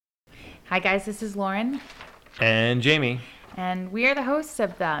Hi guys, this is Lauren, And Jamie. and we are the hosts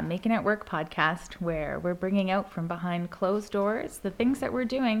of the Making It Work podcast, where we're bringing out from behind closed doors the things that we're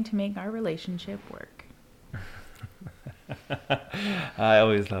doing to make our relationship work. I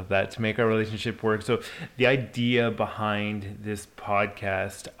always love that, to make our relationship work. So the idea behind this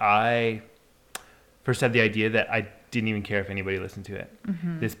podcast, I first had the idea that I didn't even care if anybody listened to it.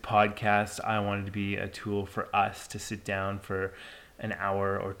 This podcast, I wanted to be a tool for us to sit down for an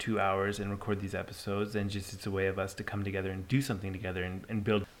hour or 2 hours and record these episodes, and just it's a way of us to come together and do something together and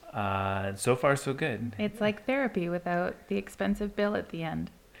build. So far, so good. It's like therapy without the expensive bill at the end.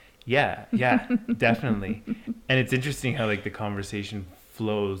 Yeah, definitely. And it's interesting how like the conversation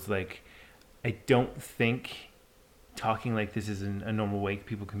flows. Like, I don't think talking like this is a normal way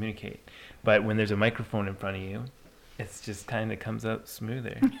people communicate, but when there's a microphone in front of you, it's just kind of comes out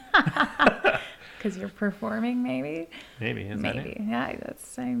smoother. Because you're performing, maybe? Maybe, is that it? Yeah,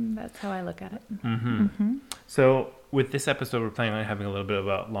 that's how I look at it. So with this episode, we're planning on having a little bit of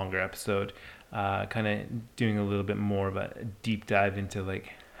a longer episode, kind of doing a little bit more of a deep dive into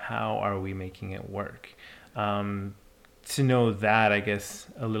like, how are we making it work? To know that, I guess,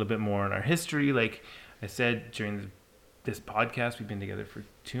 a little bit more on our history. Like I said, during this podcast, we've been together for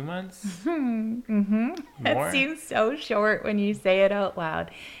 2 months. More? It seems so short when you say it out loud.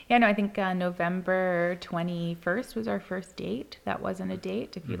 Yeah, no, I think November 21st was our first date. That wasn't a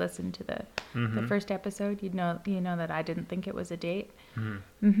date. If you listened to the first episode, you know that I didn't think it was a date.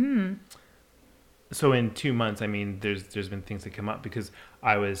 So in 2 months, I mean, there's been things that come up because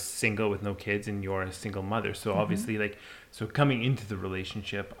I was single with no kids and you're a single mother. So obviously, like, so coming into the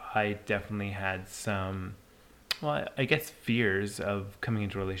relationship, I definitely had some, well, I guess fears of coming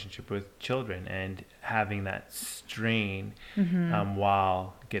into a relationship with children and having that strain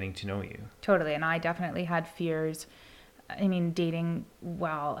while getting to know you. Totally. And I definitely had fears. I mean, dating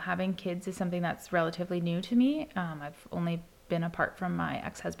while having kids is something that's relatively new to me. I've only been apart from my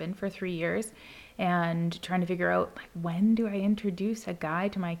ex-husband for 3 years, and trying to figure out, like, when do I introduce a guy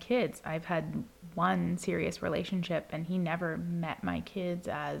to my kids? I've had one serious relationship, and he never met my kids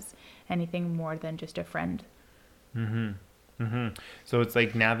as anything more than just a friend. So it's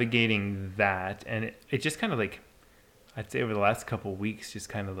like navigating that, and it just kind of like, I'd say over the last couple of weeks, just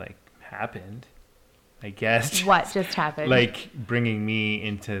kind of like happened, I guess. What just happened? Like bringing me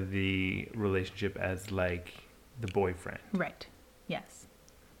into the relationship as like the boyfriend. Right. Yes.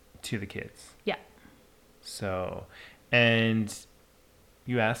 To the kids. Yeah. So, and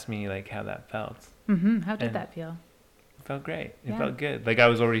you asked me like how that felt. How did And that feel? It felt great. It Yeah. felt good. Like I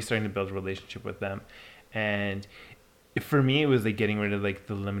was already starting to build a relationship with them. And for me, it was like getting rid of like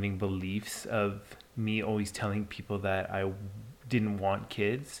the limiting beliefs of me always telling people that I didn't want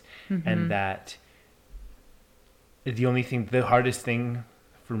kids, and that the hardest thing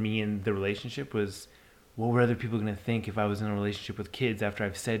for me in the relationship was, what were other people going to think if I was in a relationship with kids after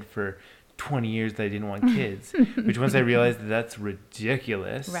I've said for 20 years that I didn't want kids? Which once I realized that that's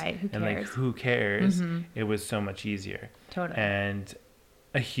ridiculous. Right, who And like, cares? who cares? It was so much easier. Totally. And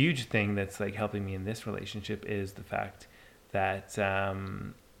a huge thing that's like helping me in this relationship is the fact that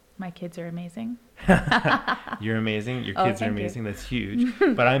My kids are amazing. you're amazing, your Oh, kids are thank you. amazing, that's huge.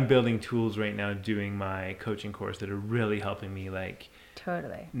 But I'm building tools right now doing my coaching course that are really helping me like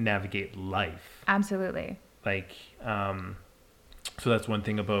Totally. navigate life. Absolutely. Like so that's one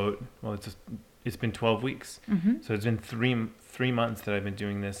thing about, well, it's been 12 weeks. So it's been three months that I've been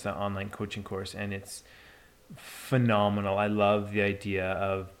doing this online coaching course, and it's phenomenal. I love the idea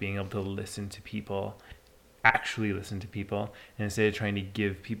of being able to listen to people, actually listen to people, and instead of trying to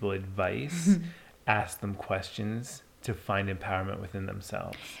give people advice, ask them questions to find empowerment within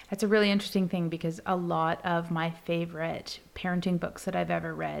themselves. That's a really interesting thing, because a lot of my favorite parenting books that I've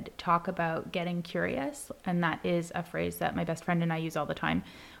ever read talk about getting curious. And that is a phrase that my best friend and I use all the time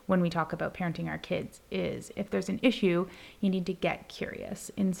when we talk about parenting our kids, is if there's an issue, you need to get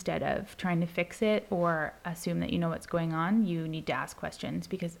curious. Instead of trying to fix it or assume that you know what's going on, you need to ask questions,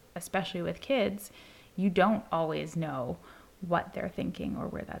 because especially with kids, you don't always know what they're thinking or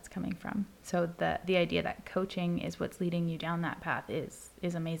where that's coming from. So the idea that coaching is what's leading you down that path is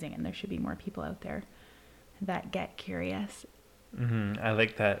amazing, and there should be more people out there that get curious. I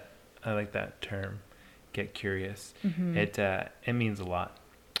like that term, get curious. It means a lot.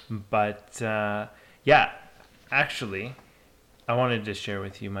 But yeah, actually, I wanted to share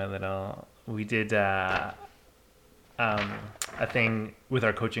with you we did a thing with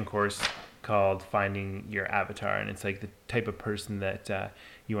our coaching course called Finding Your Avatar, and it's like the type of person that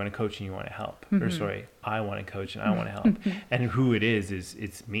you want to coach and you want to help. Or sorry, I want to coach and I want to help. And who it is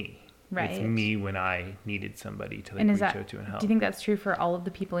it's me. Right. It's me when I needed somebody to like And reach is that, out to and help. do you think that's true for all of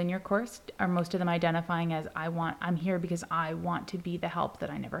the people in your course? Are most of them identifying as I'm here because I want to be the help that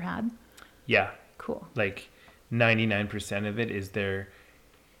I never had? Yeah. Cool. Like 99% of it is they're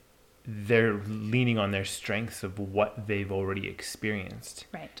leaning on their strengths of what they've already experienced.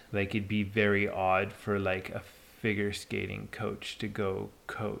 Right. Like it'd be very odd for like a figure skating coach to go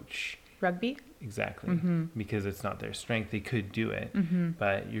coach. Rugby? Exactly. Because it's not their strength. They could do it,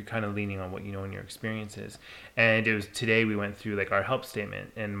 but you're kind of leaning on what you know in your experiences. And it was today we went through like our help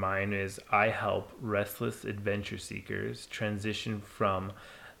statement, and mine is I help restless adventure seekers transition from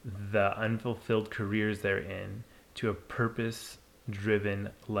the unfulfilled careers they're in to a purpose-driven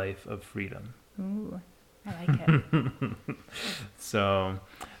life of freedom. Ooh, I like it. So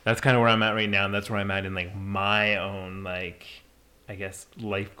that's kind of where I'm at right now, and that's where I'm at in like my own like I guess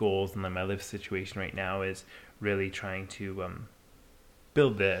life goals, and then my life situation right now is really trying to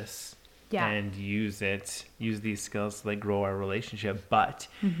build this and use these skills to like grow our relationship. But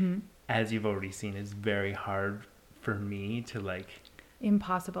as you've already seen, it's very hard for me to like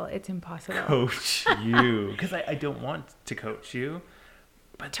Impossible. It's impossible. coach you because I don't want to coach you.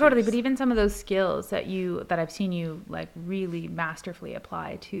 But Totally, but even some of those skills that I've seen you like really masterfully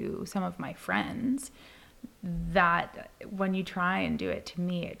apply to some of my friends, that when you try and do it to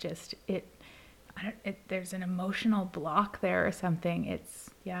me, there's an emotional block there or something.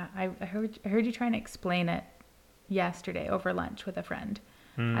 I heard you trying to explain it yesterday over lunch with a friend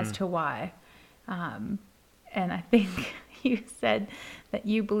as to why, and I think you said that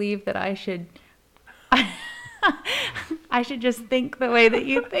you believe that I should just think the way that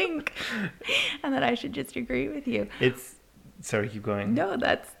you think, and that I should just agree with you. Sorry, keep going. No,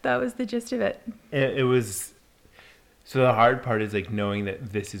 that was the gist of it. It was. So the hard part is like knowing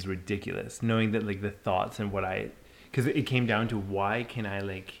that this is ridiculous, knowing that like the thoughts and because it came down to why can I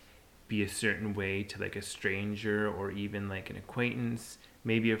like be a certain way to like a stranger or even like an acquaintance,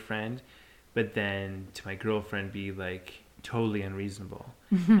 maybe a friend, but then to my girlfriend be like totally unreasonable.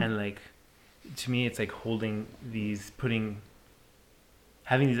 And like to me it's like having these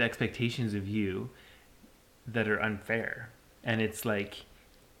expectations of you that are unfair. And it's like,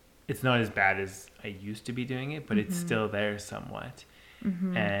 it's not as bad as I used to be doing it, but it's still there somewhat.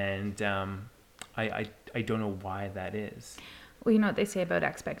 And I don't know why that is. Well, you know what they say about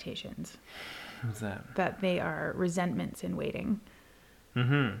expectations? What's that? That they are resentments in waiting.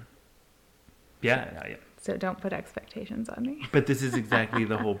 Yeah. So don't put expectations on me. But this is exactly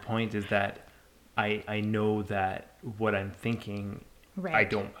the whole point, is that I know that what I'm thinking, right. I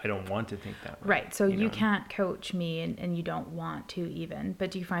don't want to think that way. Right. So you can't coach me and you don't want to even,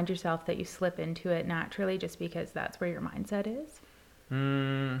 but do you find yourself that you slip into it naturally just because that's where your mindset is?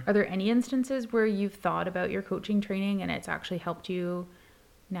 Are there any instances where you've thought about your coaching training and it's actually helped you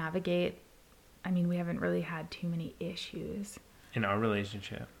navigate? I mean, we haven't really had too many issues. In our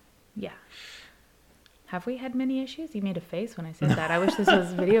relationship? Yeah. Have we had many issues? You made a face when I said that. I wish this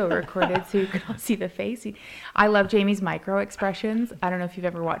was video recorded so you could all see the face. I love Jamie's micro expressions. I don't know if you've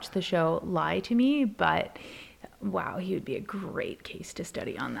ever watched the show Lie to Me, but wow, he would be a great case to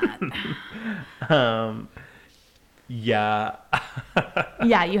study on that. Yeah.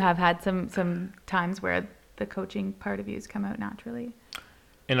 Yeah, you have had some times where the coaching part of you has come out naturally.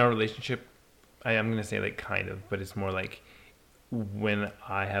 In our relationship, I'm going to say like kind of, but it's more like when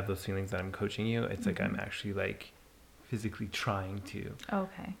I have those feelings that I'm coaching you, it's like I'm actually like physically trying to.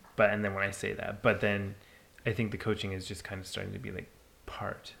 Okay. And then when I say that, but then I think the coaching is just kind of starting to be like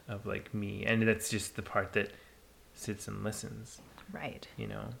part of like me. And that's just the part that sits and listens. Right.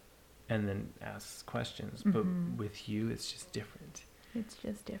 And then asks questions. But with you, it's just different. It's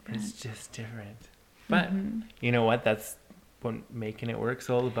just different. But you know what? That's what making it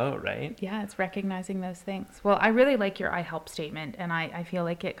work's all about, right? Yeah, it's recognizing those things. Well, I really like your I help statement, and I feel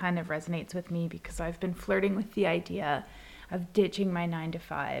like it kind of resonates with me because I've been flirting with the idea of ditching my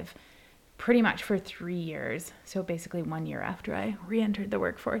 9-to-5 pretty much for 3 years. So basically 1 year after I re-entered the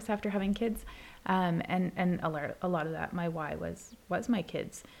workforce after having kids. And a lot of that, my why was my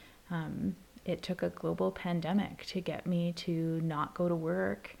kids. It took a global pandemic to get me to not go to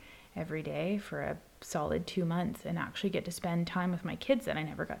work every day for a solid 2 months and actually get to spend time with my kids that I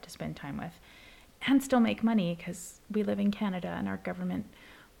never got to spend time with, and still make money because we live in Canada and our government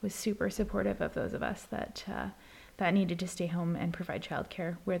was super supportive of those of us that needed to stay home and provide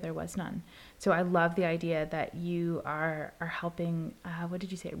childcare where there was none. So I love the idea that you are helping, what did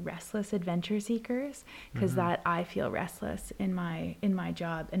you say, restless adventure seekers? Because that I feel restless in my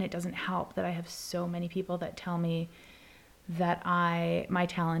job, and it doesn't help that I have so many people that tell me that my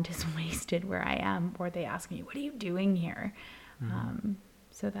talent is wasted where I am, or they ask me, what are you doing here?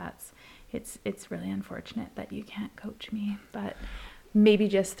 So it's really unfortunate that you can't coach me, but maybe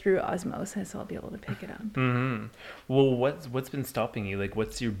just through osmosis I'll be able to pick it up. Mm-hmm. Well, what's been stopping you? Like,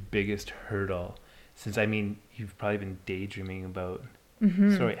 what's your biggest hurdle? Since, I mean, you've probably been daydreaming about.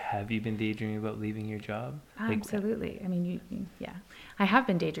 Sorry, have you been daydreaming about leaving your job? Absolutely. I mean, yeah, I have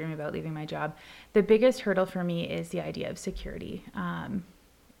been daydreaming about leaving my job. The biggest hurdle for me is the idea of security.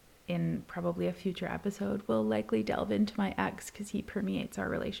 In probably a future episode, we'll likely delve into my ex because he permeates our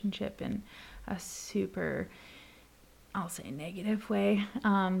relationship in a super, I'll say, negative way.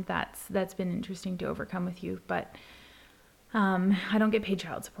 That's been interesting to overcome with you, but I don't get paid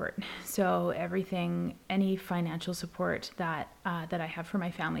child support, so everything, any financial support that I have for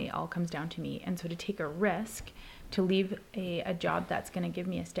my family, all comes down to me. And so to take a risk to leave a job that's going to give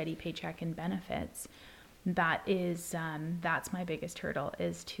me a steady paycheck and benefits, that's my biggest hurdle,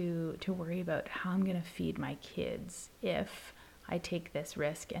 is to worry about how I'm going to feed my kids if I take this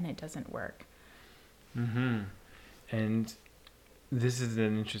risk and it doesn't work. Mm-hmm. And this is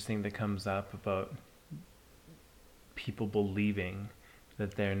an interesting that comes up about people believing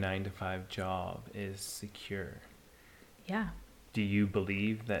that their 9-to-5 job is secure. Yeah. Do you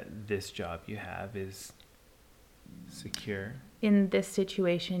believe that this job you have is secure? In this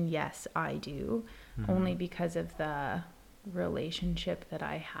situation, yes, I do. Only because of the relationship that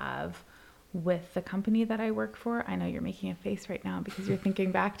I have with the company that I work for. I know you're making a face right now because you're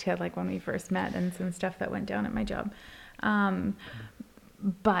thinking back to like when we first met and some stuff that went down at my job.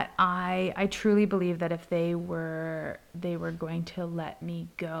 But I truly believe that if they were going to let me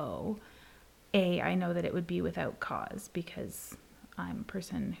go, I know that it would be without cause because I'm a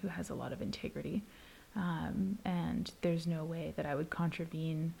person who has a lot of integrity. And there's no way that I would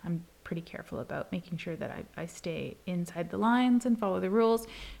contravene. I'm pretty careful about making sure that I stay inside the lines and follow the rules.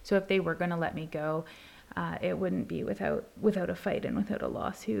 So if they were going to let me go, it wouldn't be without a fight and without a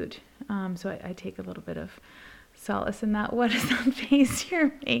lawsuit. So I take a little bit of solace in that. What is that face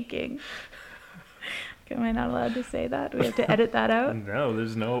you're making? Am I not allowed to say that? Do we have to edit that out? No,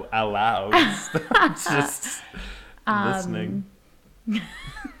 there's no allowed. It's just listening.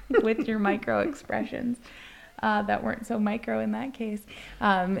 With your micro expressions that weren't so micro in that case.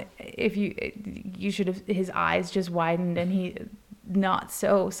 If you should have, his eyes just widened and he not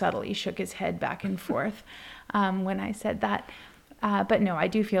so subtly shook his head back and forth when I said that. But no, I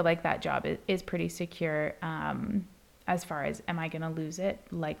do feel like that job is pretty secure. As far as, am I going to lose it?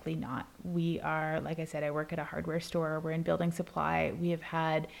 Likely not. We are, like I said, I work at a hardware store. We're in building supply. We have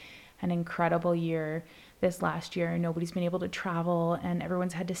had an incredible year this last year. Nobody's been able to travel and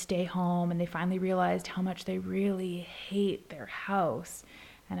everyone's had to stay home, and they finally realized how much they really hate their house.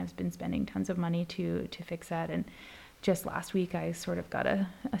 And I've been spending tons of money to fix that. And just last week, I sort of got a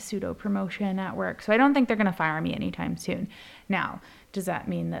pseudo promotion at work. So I don't think they're going to fire me anytime soon. Now, does that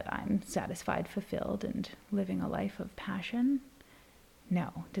mean that I'm satisfied, fulfilled, and living a life of passion?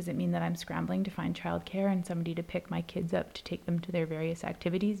 No. Does it mean that I'm scrambling to find childcare and somebody to pick my kids up to take them to their various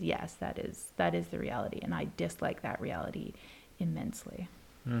activities? Yes, that is the reality, and I dislike that reality immensely.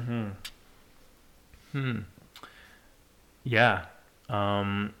 Yeah.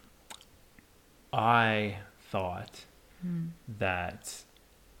 I thought that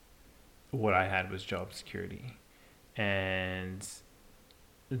what I had was job security, and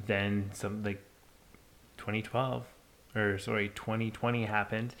then 2020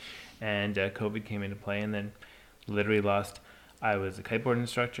 happened, and COVID came into play, and then literally I was a kiteboard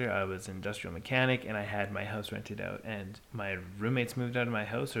instructor, I was an industrial mechanic, and I had my house rented out, and my roommates moved out of my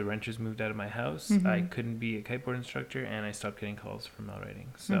house, or renters moved out of my house. I couldn't be a kiteboard instructor, and I stopped getting calls for mail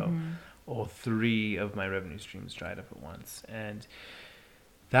writing. So all 3 of my revenue streams dried up at once, and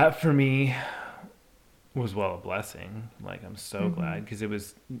that for me was a blessing. Like, I'm so glad, because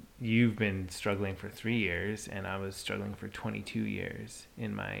you've been struggling for 3 years and I was struggling for 22 years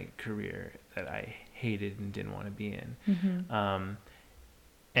in my career that I hated and didn't want to be in.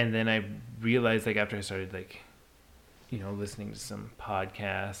 And then I realized, like, after I started, like, listening to some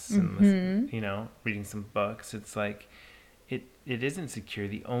podcasts and reading some books, it's like it isn't secure.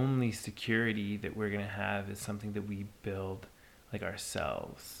 The only security that we're going to have is something that we build, like,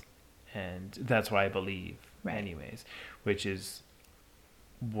 ourselves. And that's what I believe, anyways, which is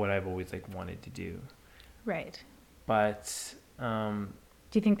what I've always wanted to do. Right. But do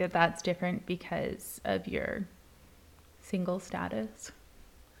you think that that's different because of your single status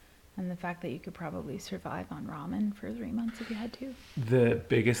and the fact that you could probably survive on ramen for 3 months if you had to? The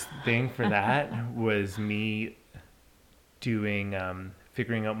biggest thing for that was me figuring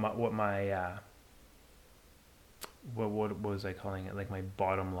out what my what was I calling it? Like my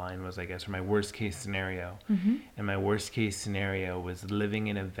bottom line was, I guess, or my worst case scenario. Mm-hmm. And my worst case scenario was living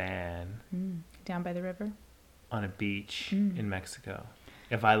in a van Down by the river. on a beach in Mexico.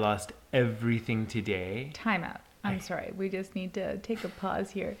 If I lost everything today. Time out. I'm sorry. We just need to take a pause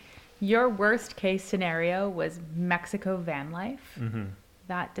here. Your worst case scenario was Mexico van life. Mm-hmm.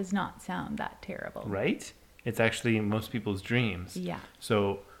 That does not sound that terrible. Right? It's actually most people's dreams. Yeah.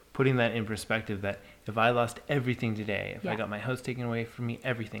 So putting that in perspective, that if I lost everything today, if I Yeah. got my house taken away from me,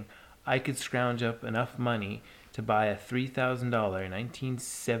 everything, I could scrounge up enough money to buy a $3,000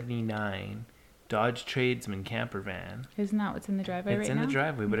 1979 Dodge Tradesman camper van. Isn't that what's in the driveway It's right in now? the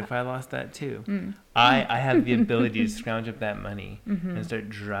driveway, but Okay. if I lost that too, Mm. I have the ability to scrounge up that money Mm-hmm. and start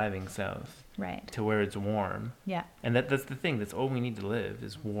driving south Right. to where it's warm. Yeah. And that's the thing. That's all we need to live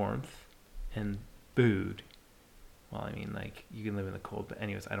is warmth and food. Well, I mean, like, you can live in the cold, but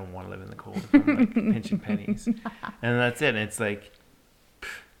anyways, I don't want to live in the cold if I'm like pinching pennies. And that's it. And it's like,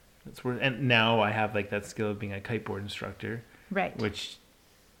 that's where. And now I have like that skill of being a kiteboard instructor, Right. which,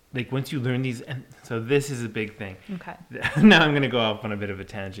 like, once you learn these, and so this is a big thing. Okay. Now I'm going to go off on a bit of a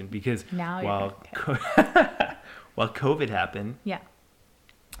tangent because Now you're while okay. while COVID happened, Yeah.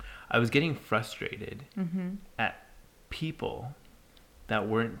 I was getting frustrated Mm-hmm. at people that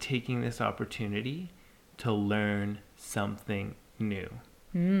weren't taking this opportunity to learn something new,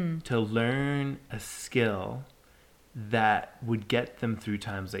 to learn a skill that would get them through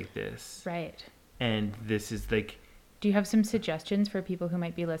times like this. Right. And this is like, Do you have some suggestions for people who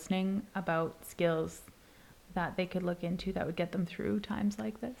might be listening about skills that they could look into that would get them through times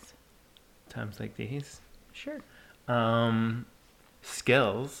like this? times like these. Sure.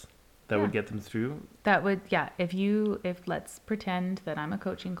 Skills that Yeah. would get them through. That would, yeah. If let's pretend that I'm a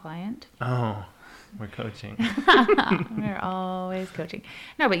coaching client. Oh, we're coaching. We're always coaching.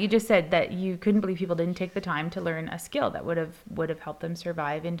 No, but you just said that you couldn't believe people didn't take the time to learn a skill that would have helped them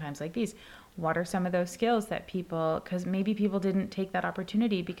survive in times like these. What are some of those skills that people, because maybe people didn't take that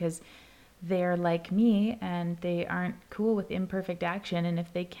opportunity because they're like me and they aren't cool with imperfect action, and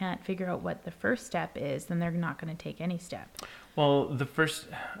if they can't figure out what the first step is, then they're not going to take any step. Well, the first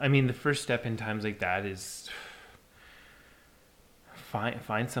step in times like that is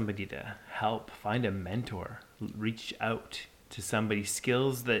find somebody to help, find a mentor, reach out to somebody.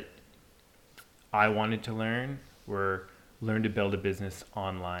 Skills that I wanted to learn were learn to build a business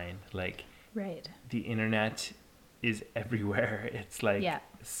online. Like, Right. the internet is everywhere. It's like Yeah.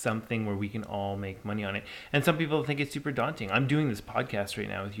 something where we can all make money on it. And some people think it's super daunting. I'm doing this podcast right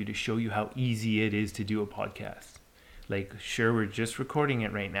now with you to show you how easy it is to do a podcast. Like, sure, we're just recording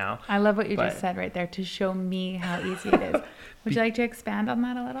it right now. I love what you But- just said right there, to show me how easy it is. Would you like to expand on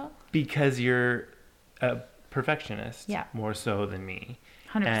that a little? Because you're a perfectionist, Yeah. more so than me.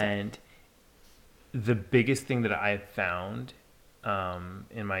 100%. And the biggest thing that I've found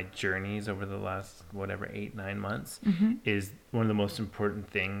in my journeys over the last 8-9 months Mm-hmm. is one of the most important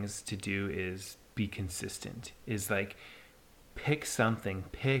things to do is be consistent. Is like, pick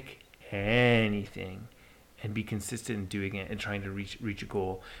anything and be consistent in doing it and trying to reach a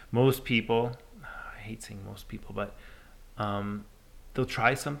goal. Most people, I hate saying most people, but they'll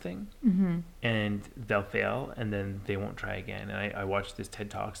try something Mm-hmm. and they'll fail and then they won't try again. And I watched this TED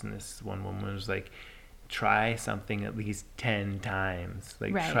Talks and this one woman was like, try something at least 10 times.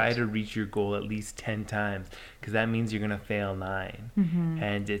 Like, Right. try to reach your goal at least 10 times, because that means you're going to fail 9. Mm-hmm.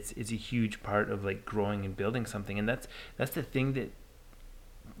 And it's a huge part of like growing and building something. And that's the thing that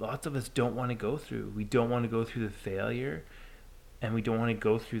lots of us don't want to go through. We don't want to go through the failure, and we don't want to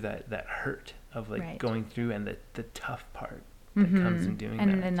go through that hurt of like Right. going through and the tough part that comes in doing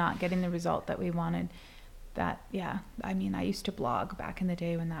and that. then not getting the result that we wanted. That, yeah, I mean, I used to blog back in the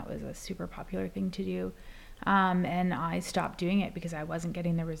day when that was a super popular thing to do, and I stopped doing it because I wasn't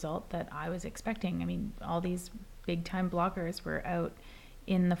getting the result that I was expecting. I mean, all these big time bloggers were out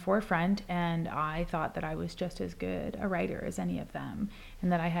in the forefront, and I thought that I was just as good a writer as any of them,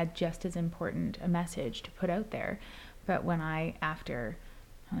 and that I had just as important a message to put out there. But when after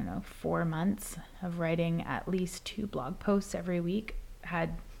 4 months of writing at least 2 blog posts every week,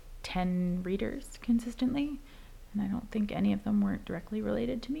 had 10 readers consistently, and I don't think any of them weren't directly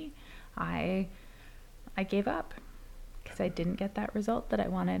related to me, I gave up because I didn't get that result that I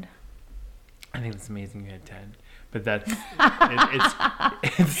wanted. I think it's amazing you had 10, but that's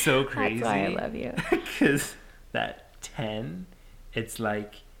it's so crazy. That's why I love you. Because that 10, it's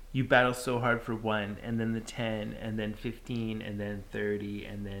like you battle so hard for 1, and then the 10, and then 15, and then 30,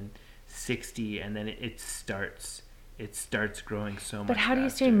 and then 60, and then it starts growing so much. But how do you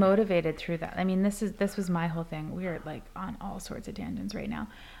stay faster. motivated through that? I mean, this was my whole thing. We're like on all sorts of tangents right now.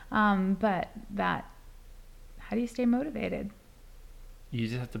 But that How do you stay motivated? You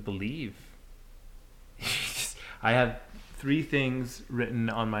just have to believe. I have 3 things written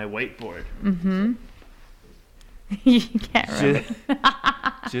on my whiteboard. Mm-hmm. You can't remember.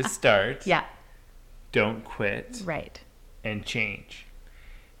 Just start. Yeah. Don't quit. Right. And change.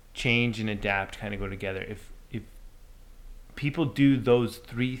 Change and adapt kind of go together. If people do those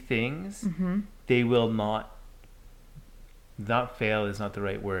 3 things, they will not fail is not the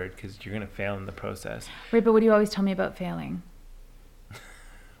right word, because you're going to fail in the process. Right, but what do you always tell me about failing?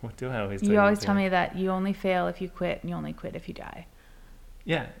 What do I always tell you? You always tell me that you only fail if you quit, and you only quit if you die.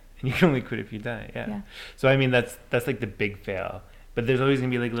 Yeah, and you can only quit if you die. Yeah. So I mean, that's like the big fail. But there's always gonna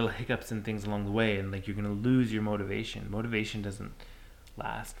be like little hiccups and things along the way, and like you're gonna lose your motivation. Motivation doesn't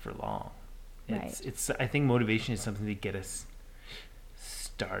last for long. It's I think motivation is something to get us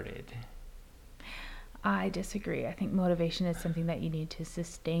started. I disagree. I think motivation is something that you need to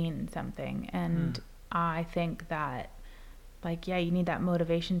sustain something, and I think that, like, yeah, you need that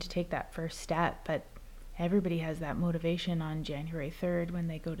motivation to take that first step, but everybody has that motivation on January 3rd when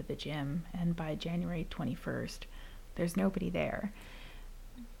they go to the gym, and by January 21st, there's nobody there.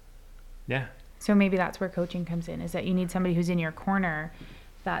 Yeah. So maybe that's where coaching comes in, is that you need somebody who's in your corner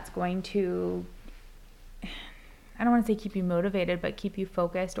that's going to, I don't want to say keep you motivated, but keep you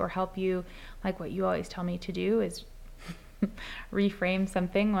focused, or help you, like what you always tell me to do is reframe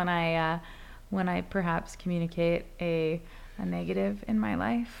something when I perhaps communicate a negative in my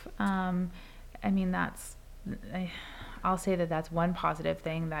life. I mean, I'll say that that's one positive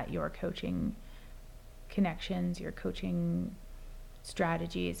thing that your coaching connections, your coaching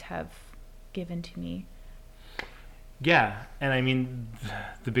strategies have given to me. Yeah, and I mean,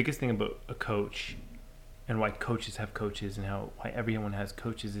 the biggest thing about a coach and why coaches have coaches and why everyone has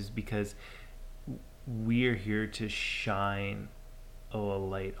coaches is because we're here to shine a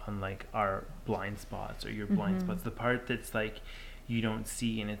light on like our blind spots, or your blind spots, the part that's like you don't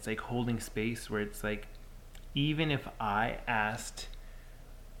see, and it's like holding space where it's like, even if I asked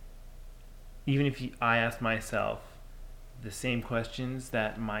myself the same questions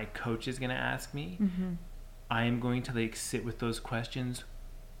that my coach is going to ask me, I am going to like sit with those questions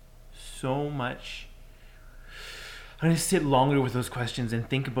so much. I'm going to sit longer with those questions and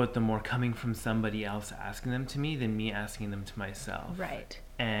think about them more coming from somebody else asking them to me than me asking them to myself. Right.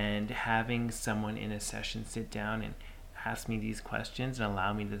 And having someone in a session sit down and ask me these questions and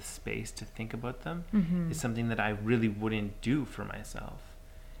allow me the space to think about them is something that I really wouldn't do for myself.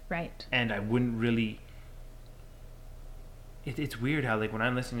 Right. And I wouldn't really... It's weird how, like, when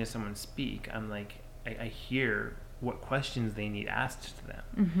I'm listening to someone speak, I'm like, I hear what questions they need asked to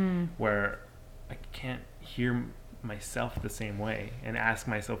them, where I can't hear myself the same way and ask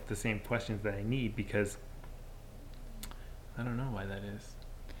myself the same questions that I need, because I don't know why that is.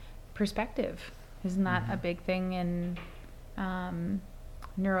 Perspective. Isn't that a big thing in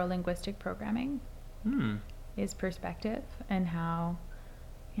neuro-linguistic programming? Is perspective, and how...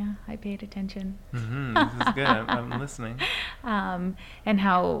 Yeah, I paid attention. This is good. I'm listening. And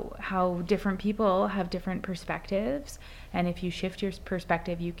how different people have different perspectives. And if you shift your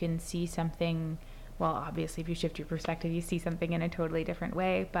perspective, you can see something. Well, obviously, if you shift your perspective, you see something in a totally different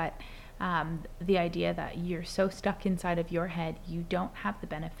way. But the idea that you're so stuck inside of your head, you don't have the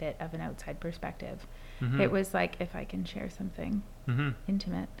benefit of an outside perspective. It was like, if I can share something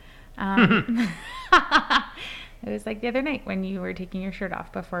intimate. It was like the other night when you were taking your shirt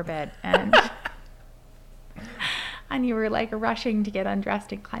off before bed, and and you were like rushing to get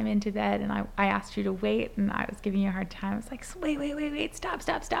undressed and climb into bed, and I asked you to wait, and I was giving you a hard time. I was like, wait, stop.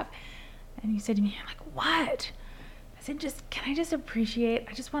 And you said to me, I'm like, what? I said, can I just appreciate,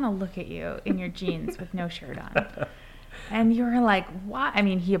 I just want to look at you in your jeans with no shirt on. And you were like, what? I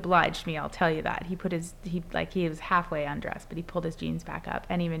mean, he obliged me, I'll tell you that. He was halfway undressed, but he pulled his jeans back up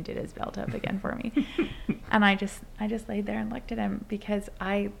and even did his belt up again for me. And I just laid there and looked at him, because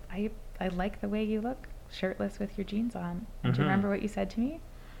I like the way you look shirtless with your jeans on. And do you remember what you said to me?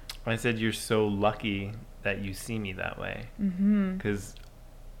 I said, you're so lucky that you see me that way. Because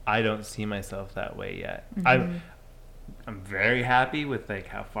I don't see myself that way yet. I'm very happy with like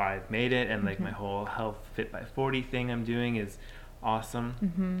how far I've made it, and like my whole health fit by 40 thing I'm doing is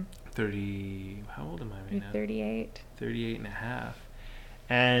awesome. 30, how old am I right now? 38. 38 and a half.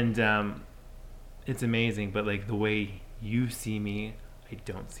 And it's amazing, but like the way you see me, I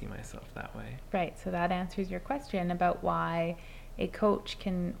don't see myself that way. Right. So that answers your question about why a coach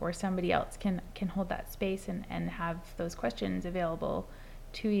can, or somebody else can hold that space and have those questions available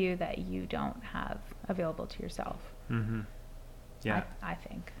to you that you don't have available to yourself. Yeah, I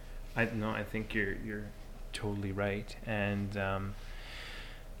think. I think you're totally right, and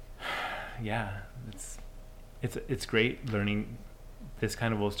yeah, it's great learning. This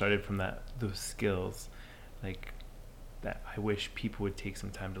kind of all started from those skills, like that. I wish people would take some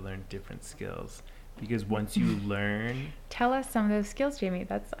time to learn different skills, because once you learn, tell us some of those skills, Jamie.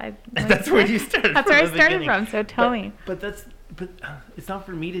 That's where you started. That's where I started from. So tell me. But it's not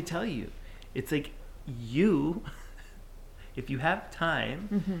for me to tell you. It's like you, if you have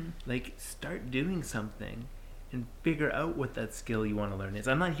time, like start doing something and figure out what that skill you want to learn is.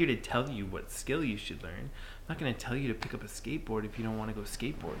 I'm not here to tell you what skill you should learn. I'm not going to tell you to pick up a skateboard if you don't want to go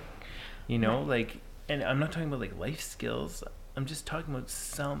skateboarding. You know, like, and I'm not talking about like life skills. I'm just talking about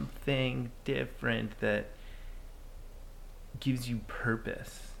something different that gives you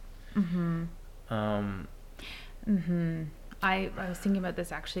purpose. I was thinking about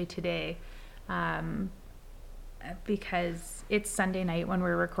this actually today, because it's Sunday night when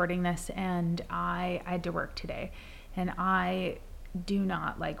we're recording this, and I had to work today, and I do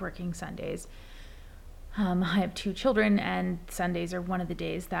not like working Sundays. I have 2 children, and Sundays are one of the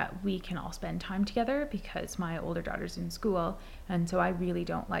days that we can all spend time together because my older daughter's in school, and so I really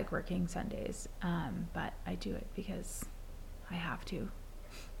don't like working Sundays, but I do it because I have to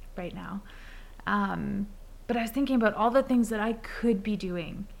right now. But I was thinking about all the things that I could be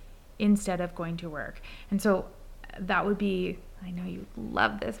doing instead of going to work, and so that would be, I know you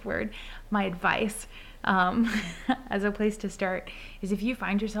love this word, my advice as a place to start is, if you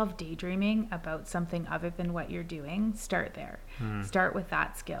find yourself daydreaming about something other than what you're doing, start there. Start with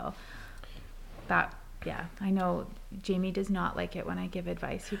that skill. Yeah, I know Jamie does not like it when I give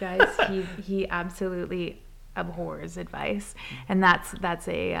advice, you guys. He absolutely abhors advice, and that's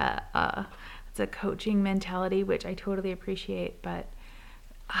a coaching mentality, which I totally appreciate, but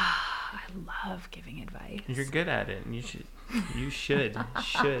I love giving advice. You're good at it, and you should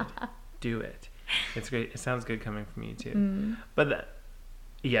do it. It's great. It sounds good coming from you too. But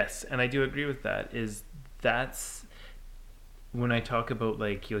yes, and I do agree with that. That's when I talk about,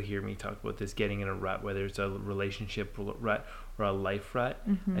 like, you'll hear me talk about this getting in a rut, whether it's a relationship rut or a life rut.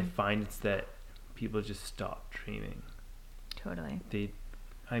 I find it's that people just stop dreaming. Totally.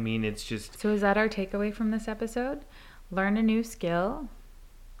 It's just. So is that our takeaway from this episode? Learn a new skill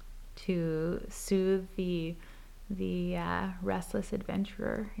to soothe the restless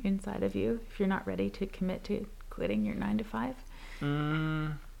adventurer inside of you if you're not ready to commit to quitting your 9 to 5.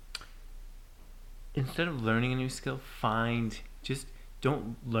 Instead of learning a new skill,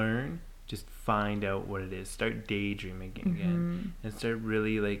 don't learn, just find out what it is. Start daydreaming again and start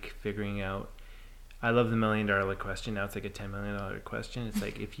really like figuring out. I love the $1 million question. Now it's like a $10 million question. It's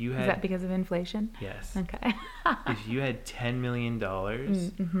like, if you had... Is that because of inflation? Yes. Okay. If you had $10 million,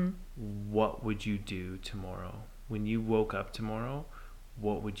 what would you do tomorrow? When you woke up tomorrow,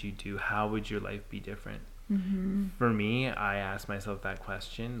 what would you do? How would your life be different? For me, I asked myself that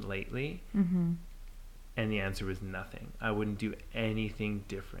question lately, and the answer was nothing. I wouldn't do anything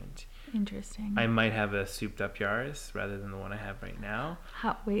different. Interesting. I might have a souped up Yaris rather than the one I have right now.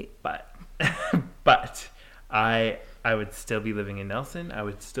 But I would still be living in Nelson. I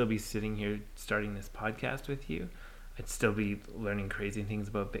would still be sitting here starting this podcast with you. I'd still be learning crazy things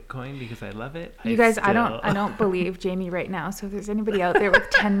about Bitcoin because I love it. You guys, I don't believe Jamie right now. So if there's anybody out there with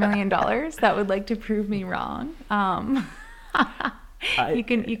 $10 million that would like to prove me wrong, you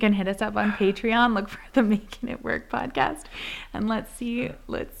can hit us up on Patreon. Look for the Making It Work podcast, and let's see.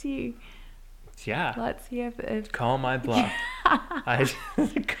 Yeah. Let's see if call my bluff. I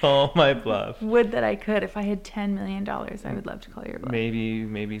call my bluff. Would that I could. If I had $10 million, I would love to call your bluff.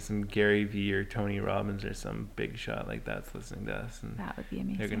 Maybe some Gary Vee or Tony Robbins or some big shot like that's listening to us, and that would be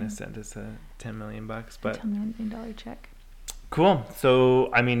amazing. They're gonna send us a $10 million, but $10 million check. Cool.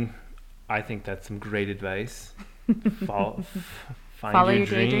 So I think that's some great advice. Find your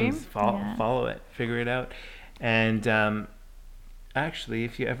dreams. Follow it. Figure it out. And actually,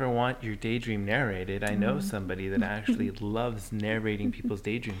 if you ever want your daydream narrated, I know somebody that actually loves narrating people's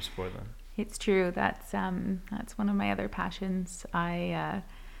daydreams for them. It's true. That's one of my other passions. I've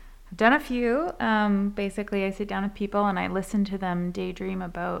done a few. Basically, I sit down with people and I listen to them daydream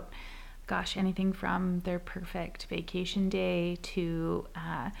about, anything from their perfect vacation day to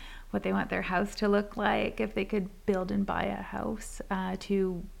what they want their house to look like, if they could build and buy a house,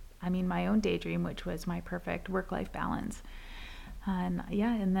 to my own daydream, which was my perfect work-life balance.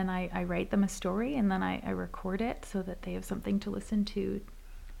 And then I write them a story, and then I record it so that they have something to listen to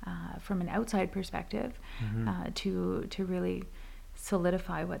from an outside perspective, to really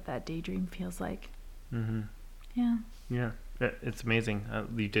solidify what that daydream feels like. Yeah, it's amazing.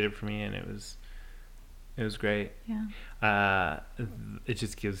 You did it for me, and it was It was great. It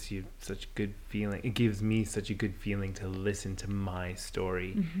just gives you such a good feeling. It gives me such a good feeling to listen to my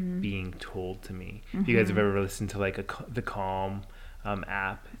story being told to me. If you guys have ever listened to like the Calm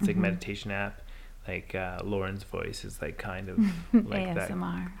app, it's like meditation app. Like Lauren's voice is like kind of like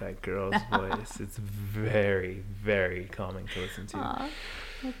ASMR. that girl's voice. It's very, very calming to listen to. Aw,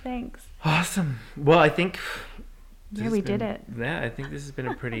 well, thanks. Awesome. Well, I think we did it. Yeah, I think this has been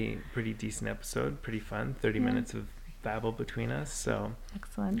a pretty decent episode. Pretty fun. 30 minutes of babble between us. So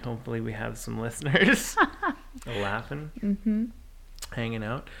excellent. Hopefully we have some listeners laughing, hanging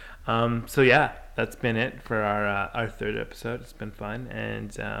out. So yeah, that's been it for our third episode. It's been fun.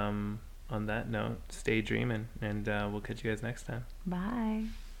 And on that note, stay dreaming, and we'll catch you guys next time. Bye.